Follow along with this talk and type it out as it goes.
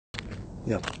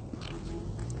يلا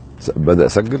بدأ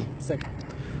أسجل. سجل.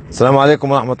 السلام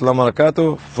عليكم ورحمة الله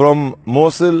وبركاته. From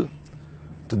Mosul,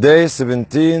 today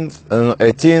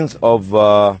 18th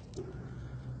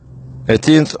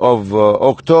of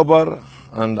October,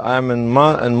 and I'm in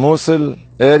Mosul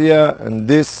area. In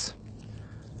this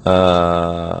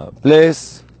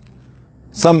place,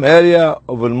 some area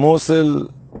of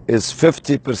Mosul is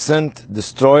 50%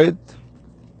 destroyed.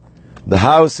 The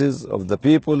houses of the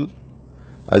people,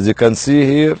 as you can see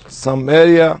here, some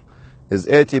area is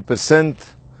 80%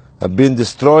 have been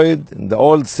destroyed in the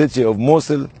old city of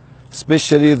Mosul,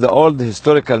 especially the old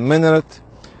historical minaret,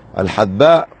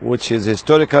 Al-Hadba, which is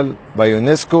historical by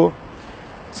UNESCO.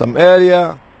 Some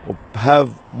area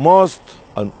have most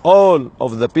and all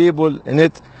of the people in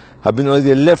it have been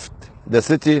already left the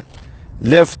city,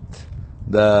 left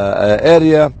the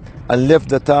area, and left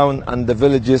the town and the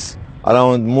villages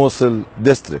around Mosul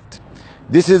district.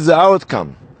 This is the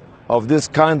outcome of this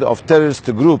kind of terrorist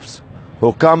groups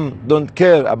who don't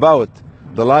care about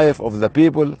the life of the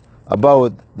people,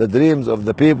 about the dreams of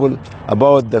the people,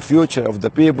 about the future of the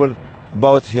people,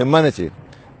 about humanity.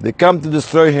 They come to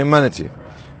destroy humanity.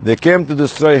 They came to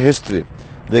destroy history.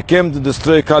 They came to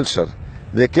destroy culture.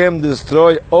 They came to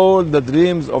destroy all the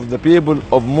dreams of the people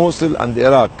of Mosul and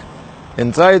Iraq.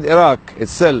 Inside Iraq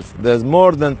itself, there's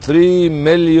more than 3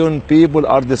 million people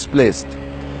are displaced.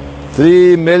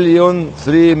 3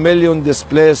 million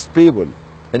displaced people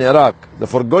in Iraq. The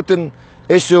forgotten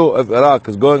issue of Iraq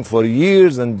is going for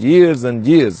years and years and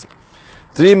years.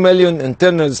 3 million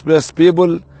internally displaced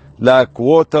people lack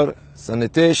water,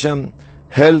 sanitation,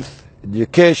 health,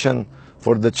 education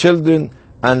for the children,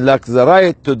 and lack the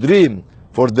right to dream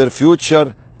for their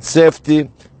future, safety,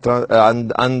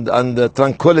 and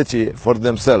tranquility for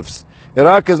themselves.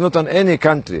 Iraq is not any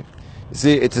country. You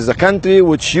see, it is a country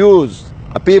which used,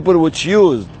 a people which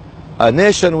used, a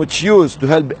nation which used to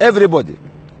help everybody.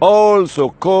 All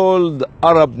so-called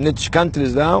Arab niche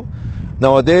countries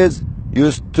nowadays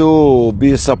used to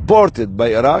be supported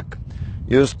by Iraq,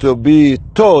 used to be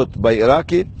taught by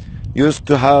Iraqi, used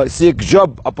to seek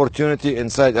job opportunity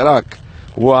inside Iraq.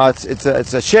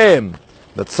 It's a shame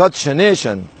that such a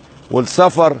nation will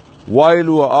suffer while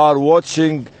we are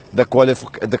watching the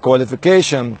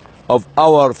qualification of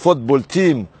our football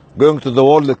team going to the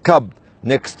World Cup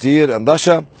next year in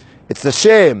Russia. It's a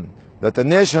shame that a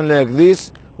nation like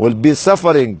this will be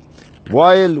suffering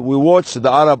while we watch the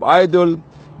Arab Idol,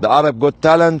 the Arab Got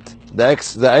Talent, the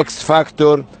X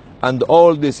Factor, and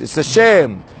all this. It's a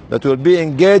shame that we'll be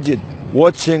engaged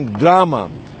watching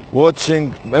drama,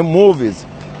 watching movies,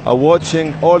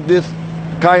 watching all this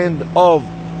kind of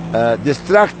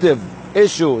destructive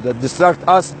issue that distract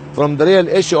us from the real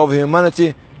issue of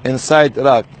humanity inside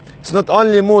Iraq. It's not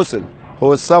only Mosul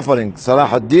who is suffering. Salah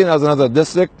ad-Din as another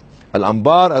district,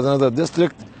 Al-Anbar as another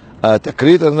district,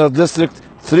 Tikrit as another district.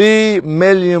 3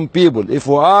 million people. If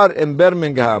we are in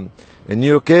Birmingham, in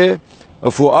UK,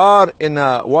 if we are in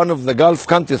one of the Gulf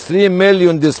countries, 3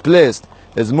 million displaced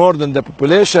is more than the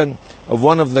population of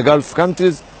one of the Gulf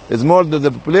countries, is more than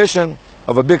the population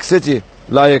of a big city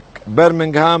like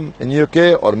Birmingham in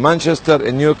UK or Manchester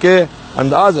in UK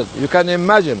and others. You can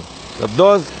imagine that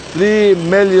those 3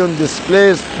 million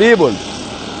displaced people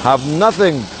have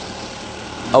nothing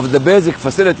of the basic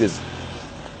facilities.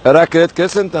 Iraqi Red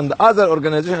Crescent and other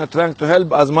organizations are trying to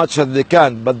help as much as they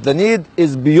can, but the need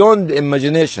is beyond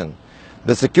imagination.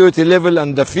 The security level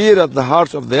and the fear at the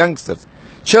hearts of the youngsters.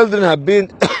 Children have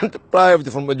been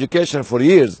deprived from education for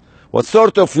years. What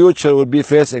sort of future will be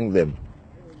facing them?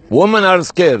 Women are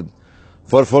scared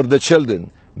for the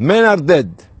children. Men are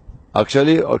dead,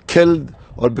 actually, or killed,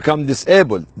 or become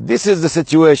disabled. This is the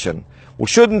situation. We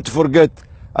shouldn't forget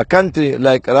a country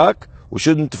like Iraq. We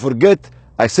shouldn't forget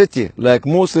a city like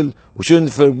Mosul. We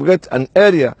shouldn't forget an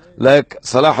area like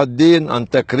Salah ad-Din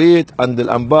and Tikrit and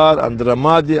Al-Anbar and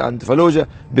Ramadi and Fallujah,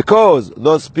 because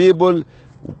those people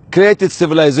created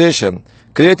civilization,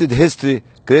 created history,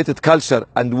 created culture,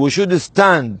 and we should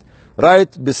stand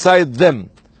right beside them,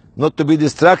 not to be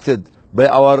distracted by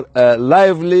our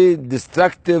lively,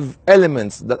 destructive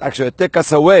elements that actually take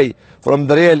us away from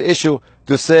the real issue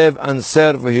to save and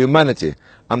serve humanity.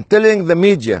 I'm telling the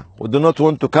media who do not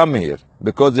want to come here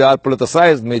because they are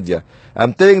politicized media.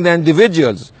 I'm telling the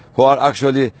individuals who are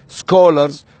actually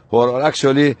scholars, who are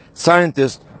actually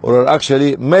scientists, who are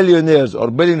actually millionaires or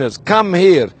billionaires, come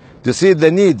here to see the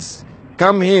needs.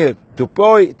 Come here to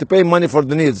pay money for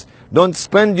the needs. Don't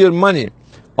spend your money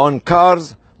on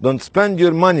cars. Don't spend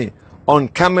your money on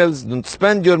camels. Don't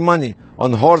spend your money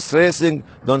on horse racing.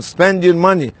 Don't spend your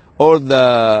money or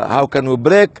how can we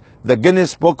break the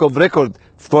Guinness Book of Record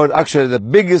for actually the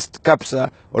biggest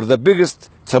capsa or the biggest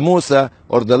samosa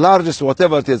or the largest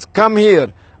whatever it is, come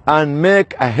here and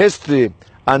make a history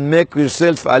and make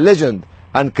yourself a legend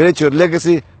and create your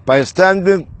legacy by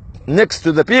standing next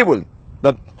to the people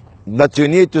that you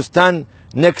need to stand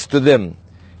next to them.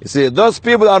 You see, those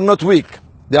people are not weak.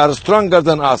 They are stronger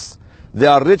than us. They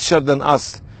are richer than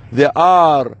us. They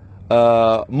are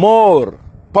more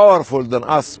powerful than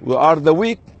us. We are the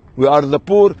weak, we are the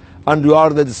poor, and we are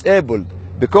the disabled.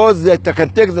 Because they can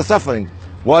take the suffering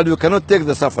while we cannot take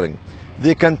the suffering.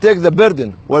 They can take the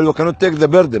burden while we cannot take the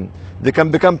burden. They can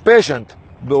become patient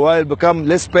while become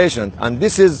less patient. And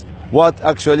this is what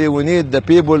actually we need the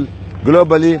people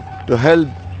globally to help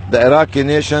the Iraqi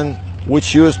nation,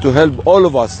 which used to help all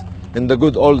of us in the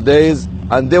good old days,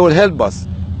 and they will help us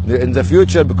in the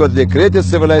future because they created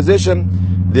civilization,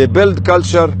 they built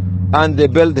culture, and they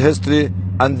built history,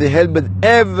 and they helped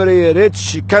every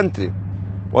rich country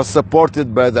was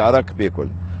supported by the Iraqi people.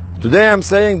 Today I'm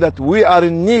saying that we are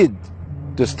in need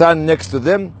to stand next to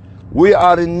them. We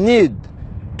are in need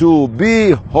to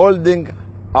be holding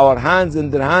our hands in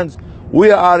their hands.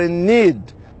 We are in need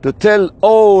to tell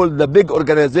all the big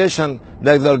organizations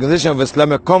like the Organization of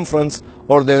Islamic Conference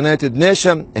or the United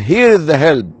Nations, here is the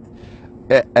help.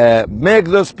 Make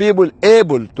those people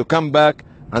able to come back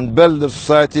and build their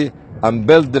society and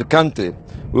build their country.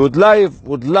 We would love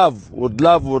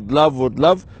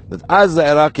that as the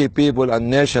Iraqi people and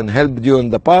nation helped you in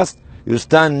the past, you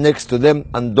stand next to them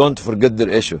and don't forget their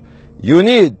issue. You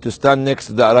need to stand next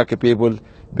to the Iraqi people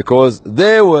because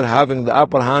they were having the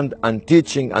upper hand and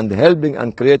teaching and helping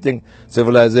and creating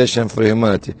civilization for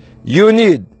humanity. You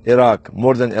need Iraq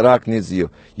more than Iraq needs you.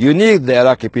 You need the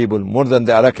Iraqi people more than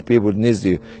the Iraqi people needs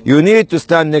you. You need to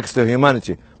stand next to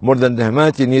humanity more than the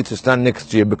humanity needs to stand next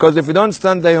to you. Because if you don't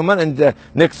stand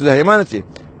next to the humanity,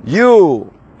 you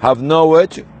have no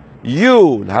weight, you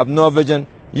will have no vision,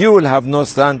 you will have no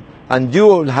stand, and you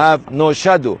will have no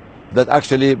shadow that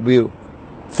actually be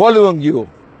following you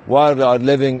while you are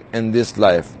living in this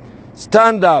life.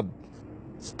 Stand up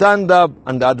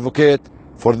and advocate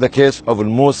for the case of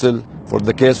Mousel, for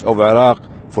the case of Iraq,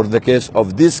 for the case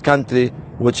of this country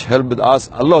which helped us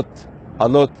a lot.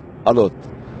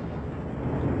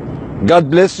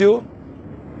 God bless you.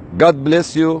 God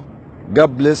bless you.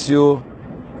 God bless you.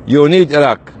 You need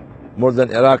Iraq more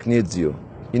than Iraq needs you.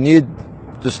 You need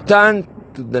to stand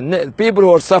to the people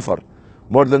who suffer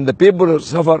more than the people who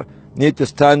suffer need to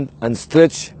stand and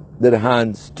stretch their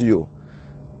hands to you.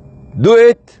 Do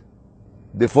it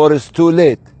before it's too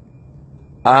late,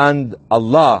 and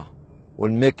Allah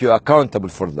will make you accountable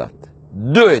for that.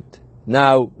 Do it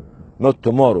now, not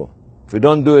tomorrow. If you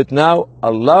don't do it now,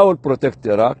 Allah will protect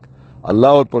Iraq,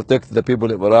 Allah will protect the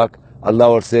people of Iraq,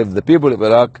 Allah will save the people of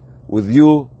Iraq with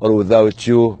you or without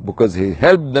you, because He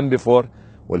helped them before,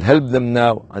 will help them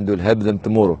now, and will help them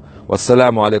tomorrow.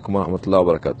 Wassalamu alaikum wa rahmatullahi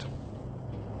wa barakatuh.